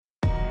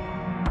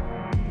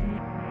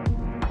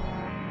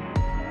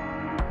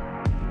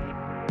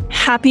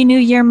Happy New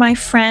Year, my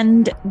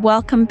friend.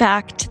 Welcome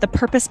back to the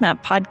Purpose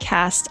Map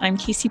podcast. I'm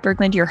Casey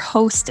Berglund, your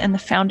host and the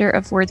founder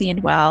of Worthy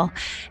and Well.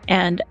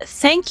 And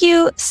thank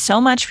you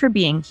so much for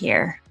being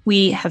here.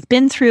 We have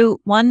been through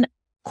one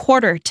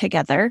quarter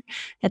together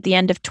at the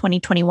end of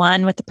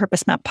 2021 with the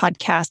Purpose Map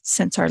podcast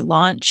since our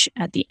launch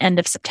at the end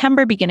of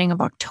September, beginning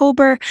of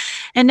October.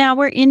 And now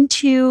we're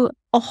into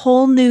a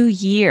whole new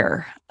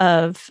year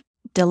of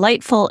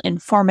delightful,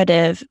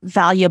 informative,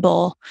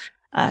 valuable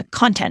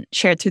content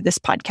shared through this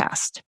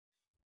podcast.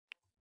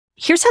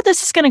 Here's how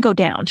this is going to go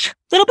down.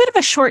 A little bit of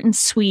a short and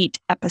sweet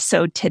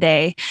episode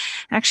today.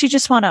 I actually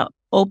just want to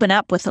open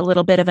up with a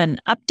little bit of an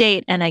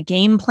update and a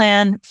game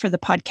plan for the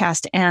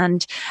podcast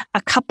and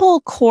a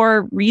couple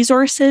core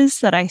resources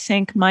that I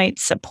think might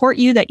support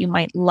you, that you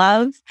might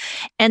love.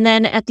 And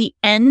then at the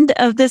end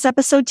of this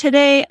episode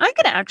today, I'm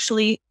going to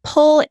actually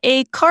pull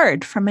a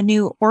card from a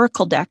new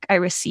Oracle deck I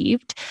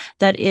received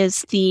that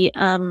is the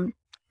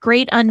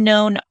Great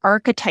Unknown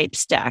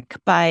Archetypes deck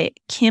by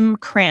Kim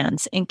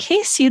Krans, in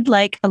case you'd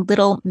like a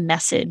little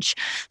message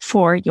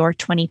for your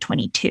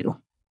 2022.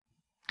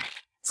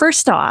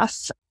 First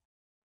off,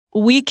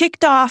 we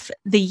kicked off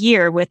the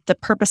year with the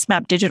Purpose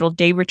Map Digital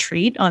Day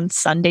Retreat on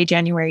Sunday,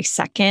 January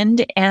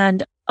 2nd,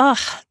 and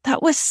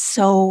that was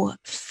so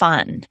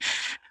fun.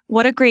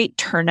 What a great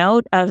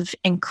turnout of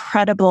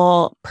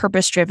incredible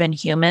purpose-driven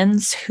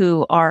humans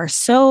who are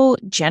so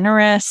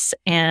generous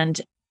and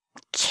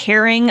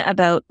caring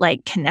about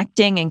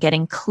connecting and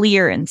getting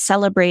clear and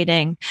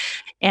celebrating.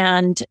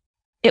 And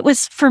it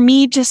was for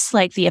me just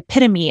like the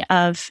epitome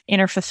of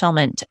inner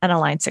fulfillment and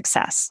aligned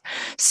success.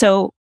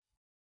 So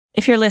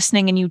if you're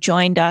listening and you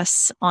joined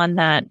us on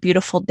that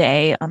beautiful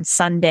day on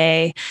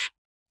Sunday,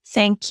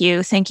 thank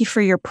you. Thank you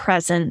for your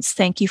presence.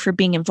 Thank you for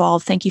being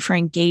involved. Thank you for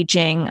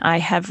engaging. I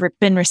have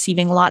been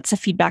receiving lots of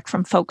feedback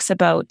from folks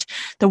about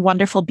the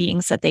wonderful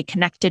beings that they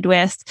connected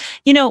with.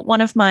 You know,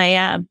 one of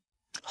my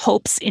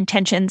hopes,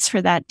 intentions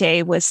for that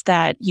day was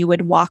that you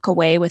would walk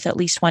away with at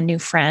least one new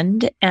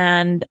friend.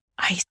 And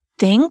I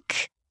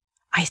think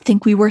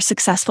we were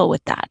successful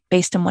with that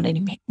based on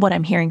what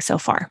I'm hearing so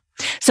far.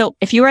 So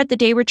if you were at the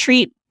day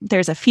retreat,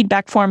 there's a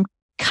feedback form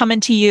coming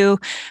to you.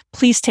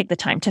 Please take the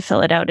time to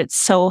fill it out. It's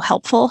so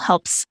helpful,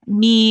 helps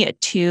me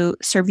to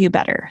serve you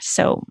better.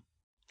 So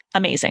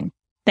amazing.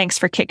 Thanks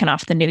for kicking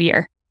off the new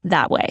year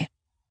that way.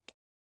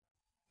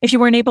 If you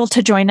weren't able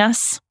to join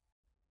us,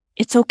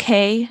 it's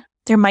okay.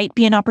 There might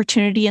be an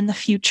opportunity in the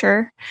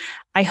future.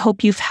 I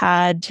hope you've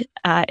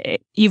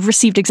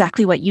received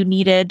exactly what you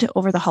needed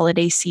over the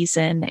holiday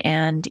season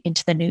and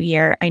into the new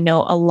year. I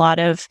know a lot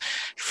of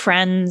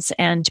friends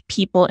and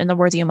people in the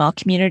Worthy and Well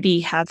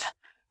community have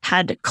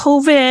had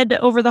COVID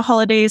over the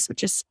holidays,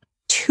 which is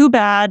too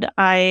bad.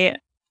 I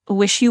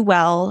wish you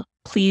well.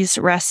 Please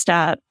rest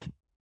up,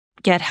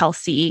 get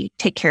healthy,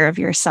 take care of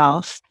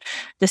yourself.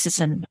 This is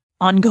an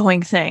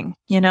ongoing thing,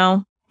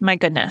 my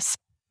goodness.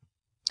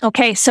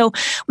 Okay, so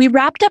we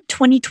wrapped up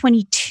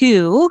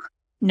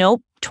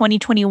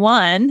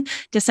 2021,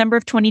 December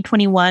of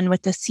 2021,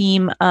 with the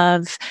theme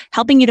of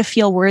helping you to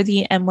feel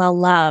worthy and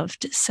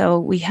well-loved. So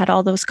we had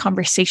all those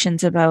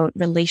conversations about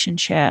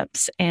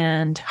relationships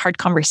and hard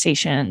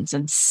conversations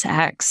and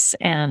sex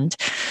and,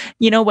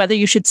 whether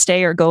you should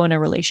stay or go in a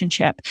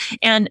relationship.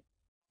 And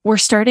we're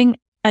starting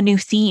a new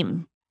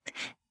theme.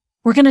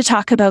 We're going to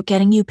talk about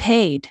getting you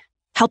paid,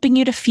 helping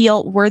you to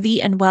feel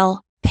worthy and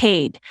well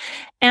paid.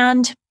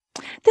 And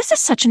this is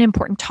such an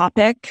important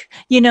topic.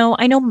 I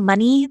know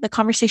money, the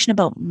conversation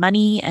about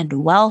money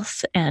and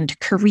wealth and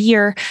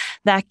career,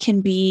 that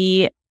can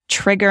be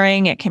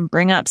triggering. It can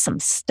bring up some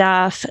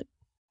stuff.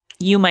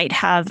 You might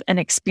have an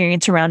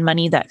experience around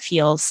money that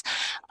feels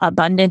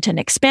abundant and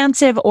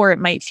expansive, or it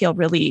might feel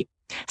really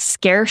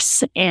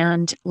scarce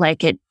and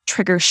like it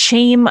triggers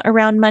shame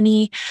around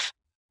money.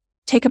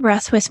 Take a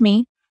breath with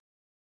me.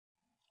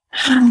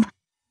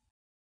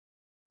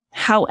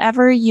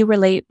 However you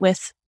relate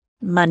with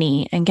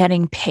money and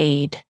getting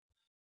paid,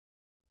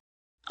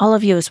 all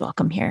of you is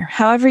welcome here.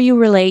 However you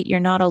relate,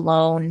 you're not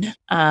alone.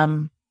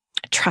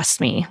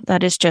 Trust me,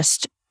 that is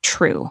just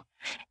true.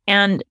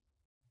 And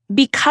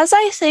because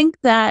I think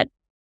that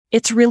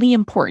it's really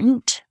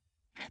important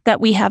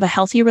that we have a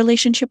healthy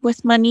relationship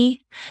with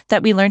money,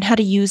 that we learn how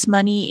to use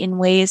money in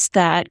ways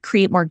that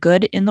create more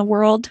good in the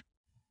world,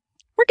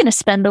 we're going to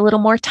spend a little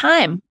more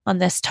time on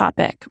this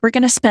topic. We're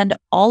going to spend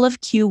all of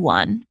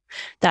Q1,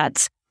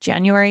 that's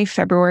January,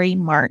 February,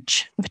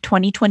 March of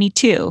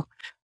 2022,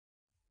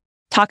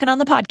 talking on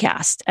the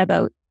podcast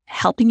about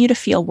helping you to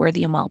feel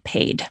worthy and well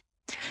paid.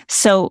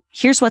 So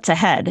here's what's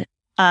ahead.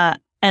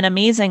 An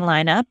amazing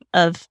lineup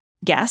of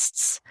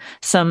guests,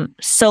 some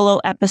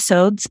solo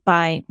episodes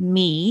by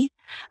me.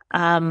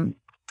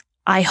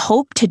 I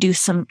hope to do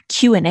some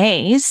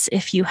Q&As.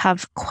 If you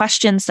have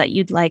questions that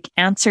you'd like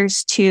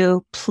answers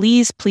to,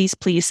 please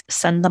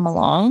send them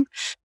along.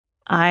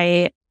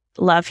 I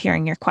love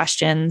hearing your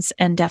questions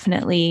and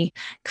definitely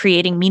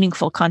creating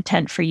meaningful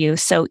content for you.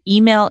 So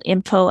email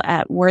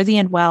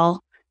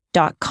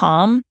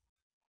info@worthyandwell.com.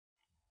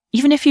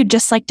 Even if you'd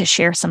just like to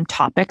share some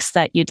topics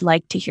that you'd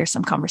like to hear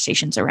some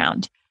conversations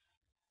around.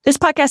 this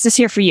podcast is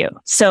here for you.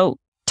 So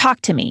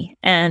talk to me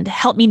and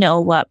help me know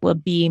what will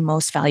be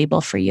most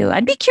valuable for you.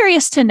 I'd be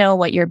curious to know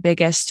what your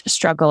biggest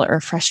struggle or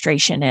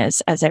frustration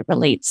is as it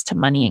relates to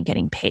money and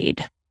getting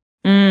paid.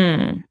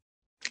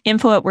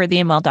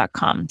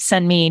 info@worthyandwell.com.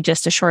 Send me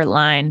just a short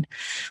line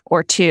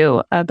or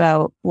two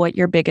about what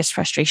your biggest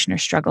frustration or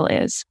struggle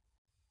is.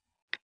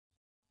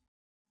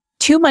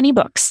 2 money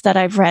books that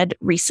I've read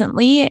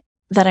recently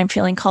that I'm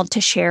feeling called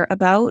to share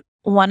about.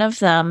 One of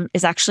them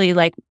is actually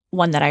like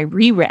one that I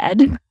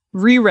reread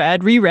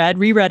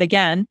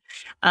again.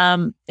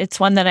 It's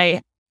one that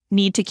I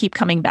need to keep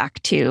coming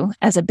back to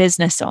as a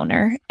business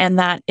owner, and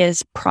that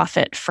is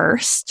Profit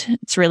First.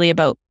 It's really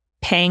about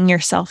paying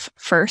yourself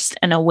first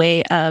and a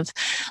way of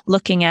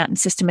looking at and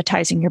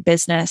systematizing your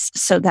business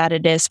so that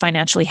it is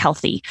financially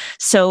healthy.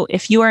 So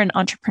if you are an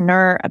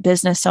entrepreneur, a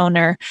business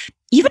owner,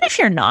 even if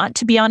you're not,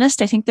 to be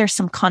honest, I think there's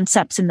some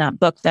concepts in that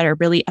book that are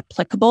really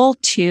applicable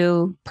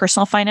to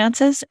personal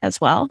finances as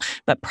well.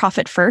 But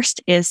Profit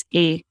First is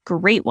a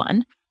great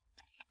one.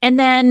 And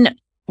then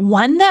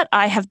one that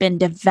I have been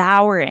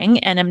devouring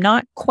and am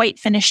not quite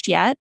finished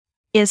yet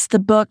is the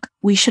book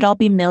We Should All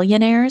Be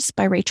Millionaires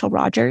by Rachel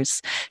Rodgers.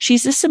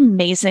 She's this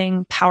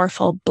amazing,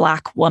 powerful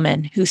Black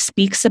woman who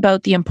speaks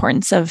about the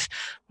importance of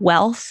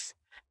wealth,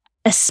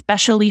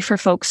 especially for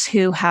folks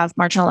who have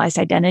marginalized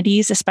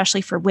identities,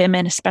 especially for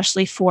women,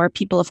 especially for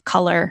people of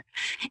color.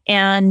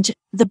 And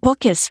the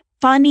book is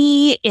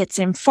funny, it's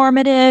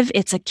informative,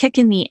 it's a kick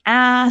in the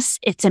ass,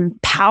 it's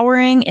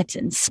empowering, it's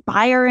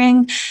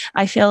inspiring.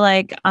 I feel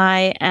like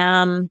I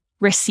am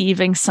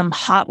receiving some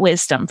hot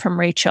wisdom from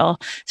Rachel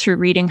through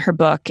reading her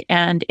book.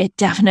 And it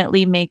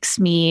definitely makes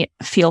me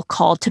feel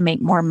called to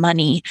make more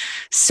money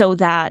so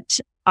that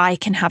I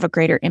can have a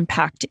greater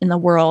impact in the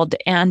world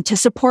and to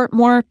support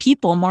more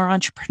people, more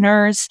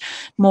entrepreneurs,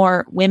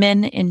 more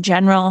women in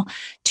general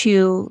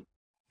to,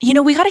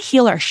 we got to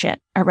heal our shit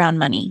around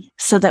money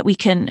so that we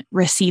can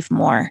receive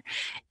more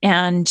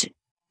and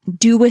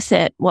do with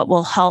it what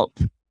will help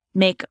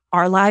make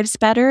our lives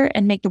better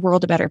and make the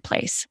world a better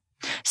place.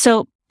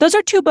 So those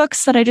are 2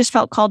 books that I just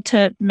felt called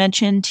to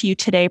mention to you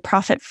today,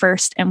 Profit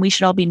First and We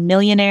Should All Be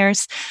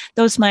Millionaires.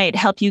 Those might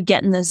help you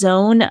get in the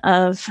zone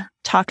of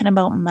talking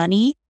about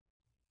money.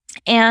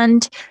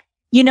 And,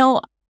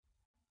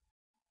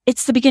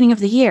 it's the beginning of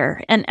the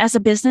year. And as a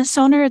business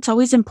owner, it's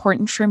always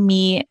important for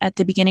me at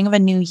the beginning of a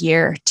new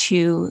year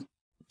to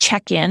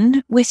check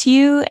in with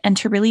you and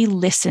to really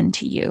listen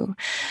to you.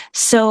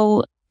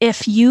 So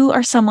if you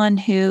are someone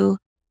who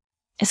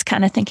is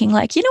kind of thinking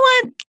like, you know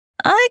what?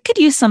 I could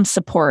use some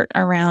support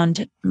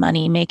around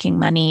money, making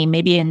money,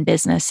 maybe in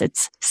business,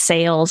 it's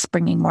sales,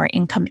 bringing more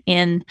income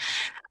in,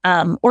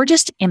 or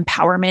just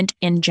empowerment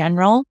in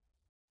general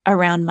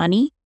around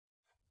money.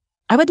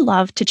 I would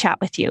love to chat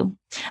with you.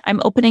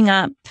 I'm opening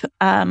up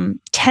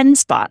 10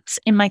 spots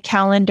in my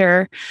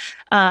calendar,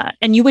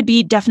 and you would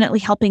be definitely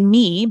helping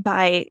me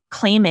by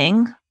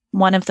claiming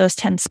one of those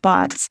 10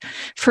 spots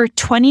for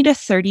 20 to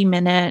 30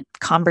 minute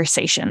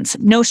conversations.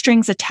 No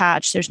strings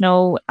attached. There's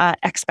no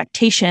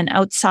expectation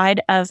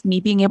outside of me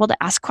being able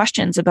to ask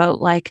questions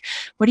about like,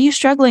 what are you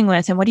struggling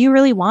with and what do you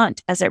really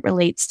want as it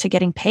relates to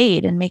getting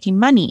paid and making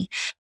money?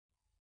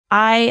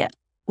 I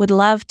would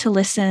love to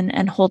listen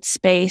and hold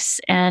space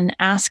and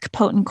ask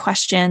potent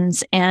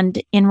questions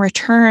and in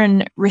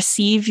return,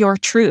 receive your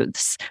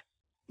truths.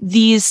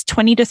 These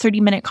 20 to 30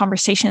 minute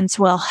conversations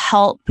will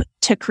help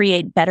to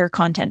create better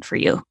content for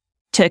you,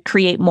 to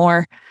create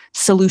more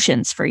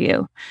solutions for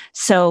you.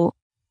 So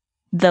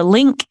the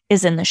link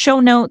is in the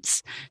show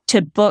notes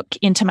to book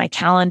into my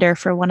calendar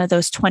for one of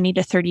those 20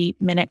 to 30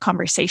 minute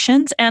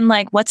conversations. And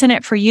like, what's in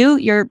it for you?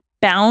 You're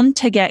bound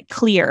to get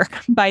clear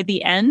by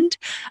the end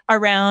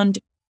around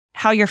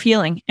how you're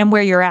feeling and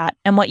where you're at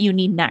and what you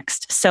need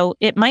next. So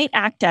it might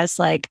act as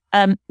like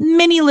a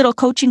mini little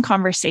coaching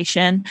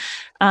conversation.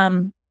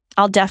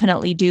 I'll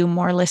definitely do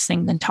more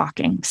listening than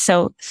talking.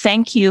 So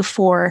thank you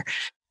for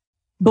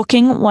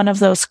booking one of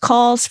those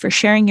calls, for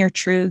sharing your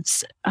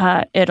truths.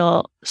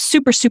 It'll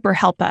super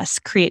help us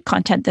create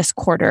content this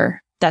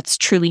quarter that's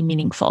truly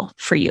meaningful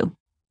for you.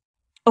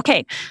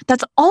 Okay,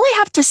 that's all I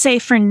have to say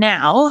for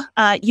now.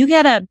 You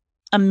get an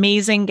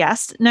amazing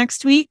guest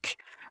next week.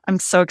 I'm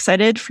so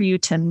excited for you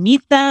to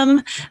meet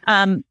them.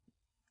 And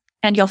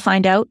you'll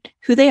find out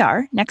who they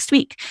are next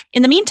week.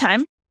 In the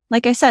meantime,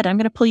 like I said, I'm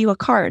going to pull you a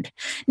card.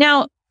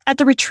 Now, at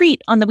the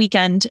retreat on the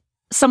weekend,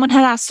 someone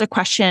had asked a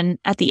question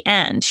at the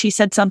end. She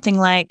said something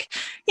like,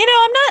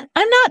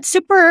 I'm not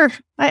super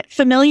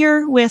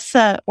familiar with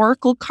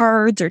oracle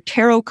cards or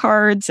tarot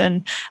cards.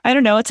 And I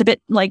don't know, it's a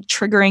bit like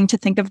triggering to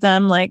think of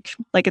them like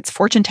it's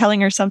fortune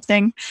telling or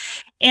something.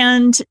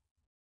 And,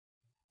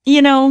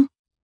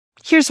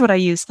 here's what I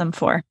use them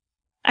for.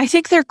 I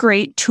think they're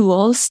great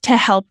tools to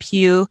help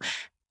you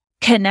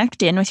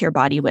connect in with your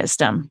body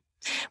wisdom.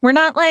 We're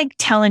not like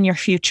telling your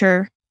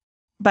future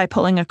by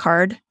pulling a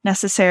card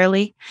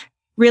necessarily.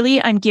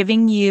 Really, I'm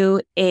giving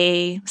you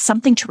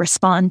something to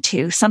respond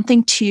to,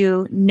 something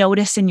to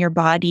notice in your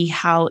body,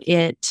 how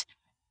it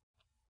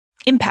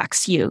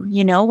impacts you.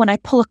 When I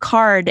pull a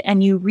card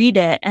and you read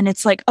it and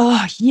it's like,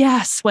 oh,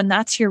 yes, when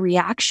that's your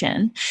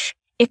reaction,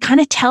 it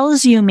kind of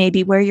tells you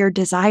maybe where your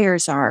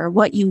desires are,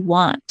 what you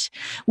want.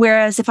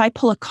 Whereas if I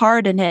pull a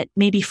card and it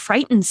maybe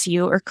frightens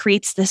you or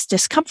creates this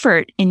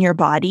discomfort in your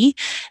body,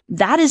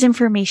 that is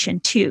information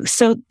too.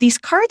 So these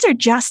cards are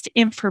just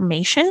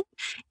information.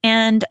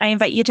 And I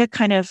invite you to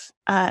kind of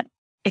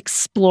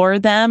explore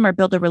them or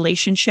build a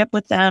relationship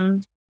with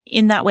them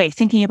in that way,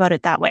 thinking about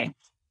it that way.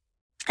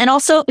 And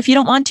also, if you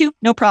don't want to,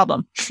 no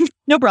problem.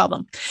 No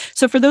problem.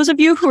 So for those of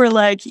you who are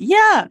like,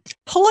 yeah,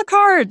 pull a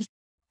card,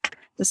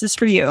 this is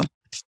for you.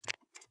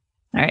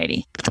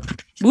 Alrighty.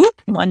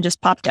 Whoop, one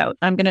just popped out.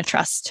 I'm going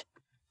to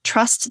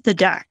trust the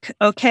deck.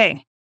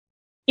 Okay.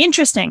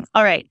 Interesting.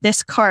 All right.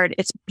 This card,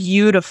 it's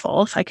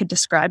beautiful. If I could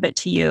describe it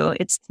to you,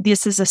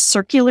 this is a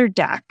circular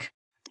deck.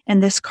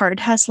 And this card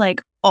has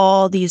like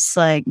all these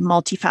like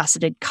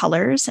multifaceted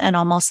colors and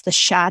almost the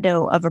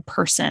shadow of a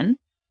person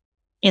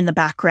in the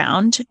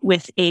background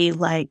with a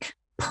like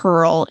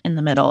pearl in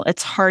the middle.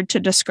 It's hard to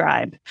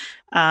describe.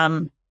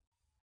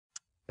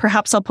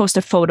 Perhaps I'll post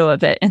a photo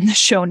of it in the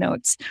show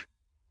notes.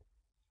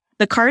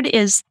 The card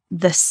is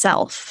the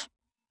self.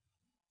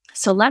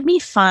 So let me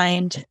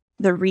find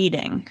the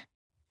reading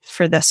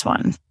for this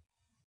one.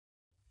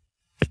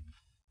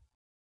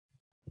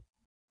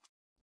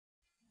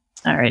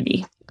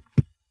 Alrighty.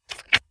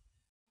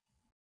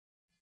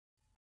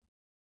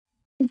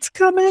 It's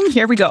coming.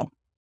 Here we go.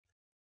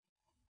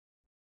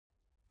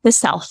 The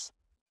self.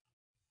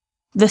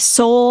 The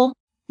soul,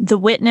 the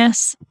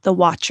witness, the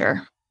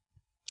watcher.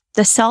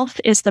 The self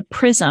is the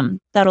prism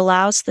that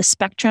allows the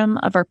spectrum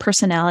of our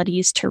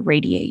personalities to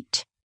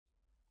radiate.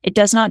 It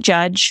does not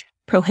judge,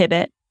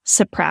 prohibit,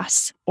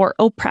 suppress, or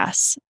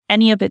oppress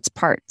any of its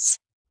parts,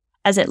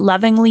 as it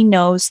lovingly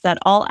knows that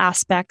all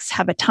aspects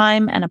have a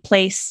time and a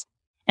place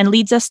and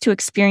leads us to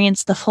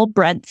experience the full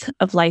breadth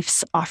of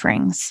life's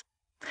offerings.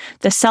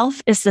 The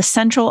self is the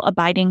central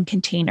abiding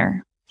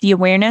container, the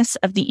awareness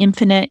of the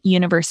infinite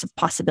universe of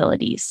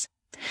possibilities.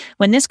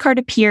 When this card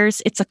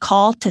appears, it's a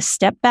call to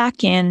step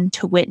back in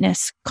to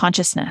witness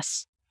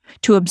consciousness,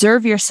 to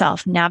observe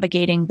yourself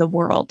navigating the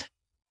world.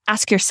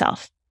 Ask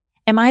yourself,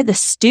 am I the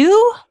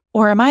stew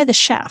or am I the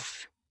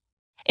chef?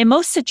 In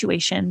most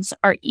situations,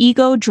 our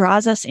ego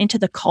draws us into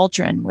the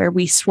cauldron where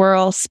we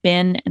swirl,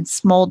 spin, and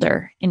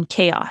smolder in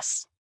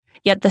chaos.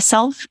 Yet the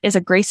self is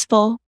a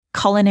graceful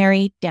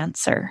culinary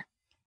dancer,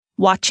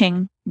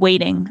 watching,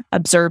 waiting,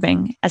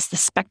 observing as the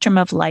spectrum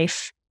of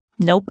life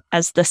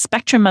as the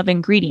spectrum of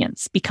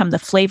ingredients become the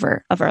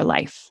flavor of our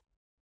life.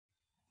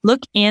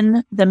 Look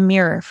in the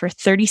mirror for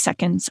 30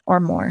 seconds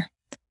or more.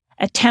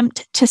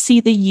 Attempt to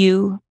see the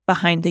you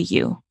behind the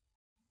you.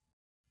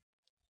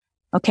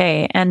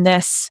 Okay, and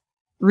this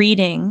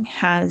reading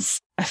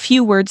has a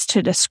few words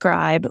to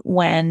describe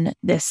when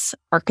this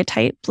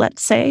archetype,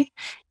 let's say,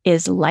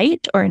 is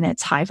light or in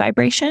its high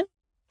vibration.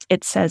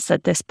 It says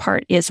that this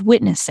part is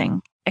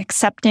witnessing,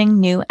 accepting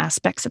new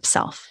aspects of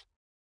self.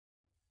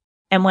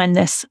 And when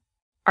this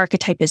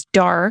archetype is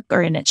dark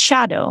or in its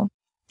shadow,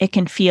 it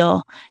can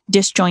feel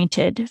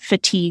disjointed,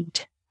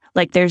 fatigued,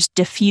 like there's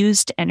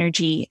diffused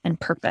energy and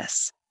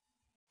purpose.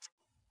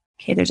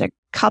 Okay, there's a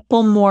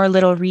couple more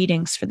little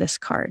readings for this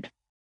card.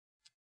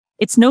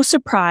 It's no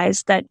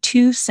surprise that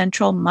two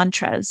central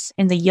mantras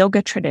in the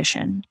yoga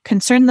tradition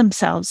concern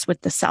themselves with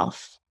the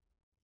self.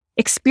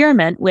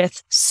 Experiment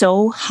with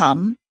So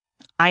Hum,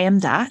 I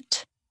am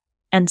that,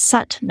 and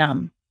Sat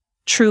Nam,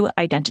 true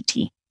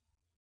identity.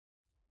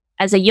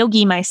 As a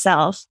yogi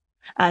myself,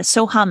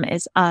 So Hum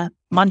is a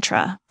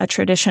mantra, a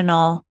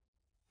traditional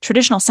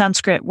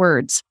Sanskrit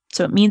words.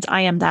 So it means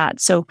I am that.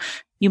 So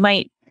you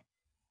might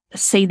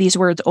say these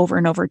words over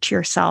and over to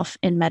yourself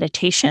in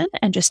meditation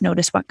and just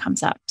notice what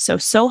comes up.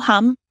 So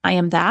Hum, I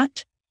am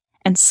that,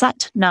 and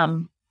Sat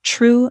Nam,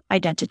 true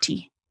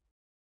identity.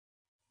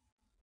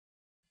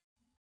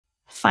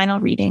 Final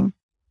reading.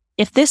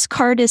 If this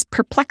card is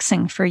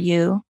perplexing for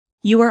you,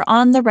 you are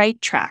on the right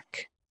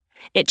track.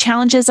 It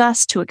challenges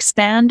us to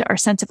expand our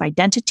sense of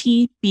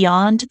identity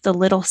beyond the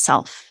little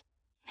self,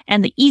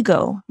 and the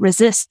ego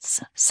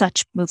resists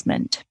such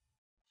movement.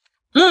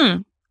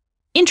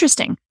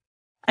 Interesting.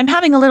 I'm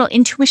having a little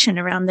intuition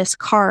around this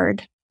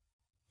card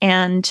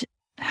and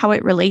how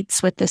it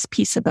relates with this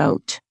piece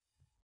about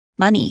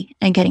money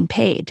and getting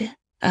paid.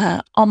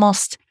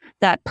 Almost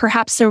that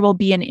perhaps there will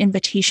be an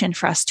invitation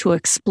for us to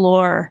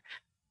explore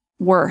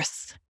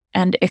worth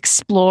and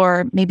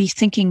explore maybe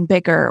thinking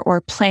bigger or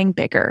playing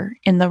bigger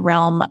in the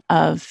realm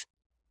of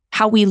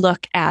how we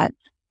look at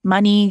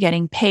money,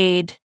 getting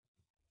paid,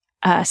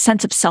 a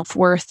sense of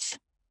self-worth,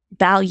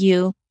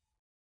 value.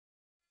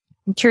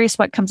 I'm curious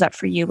what comes up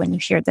for you when you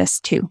hear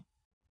this too.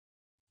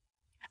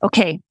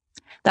 Okay,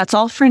 that's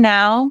all for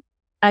now.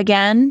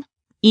 Again,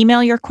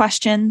 email your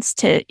questions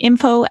to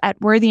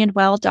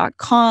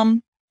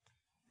info@worthyandwell.com.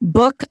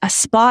 book a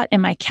spot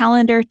in my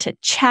calendar to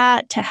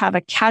chat, to have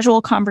a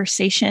casual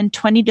conversation,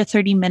 20 to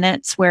 30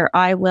 minutes, where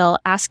I will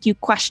ask you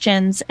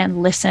questions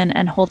and listen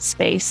and hold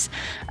space,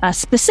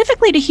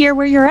 specifically to hear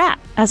where you're at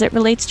as it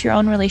relates to your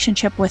own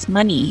relationship with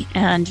money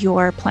and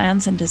your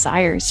plans and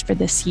desires for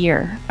this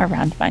year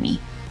around money.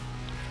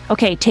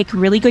 Okay, take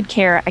really good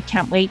care. I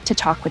can't wait to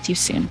talk with you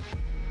soon.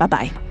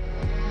 Bye-bye.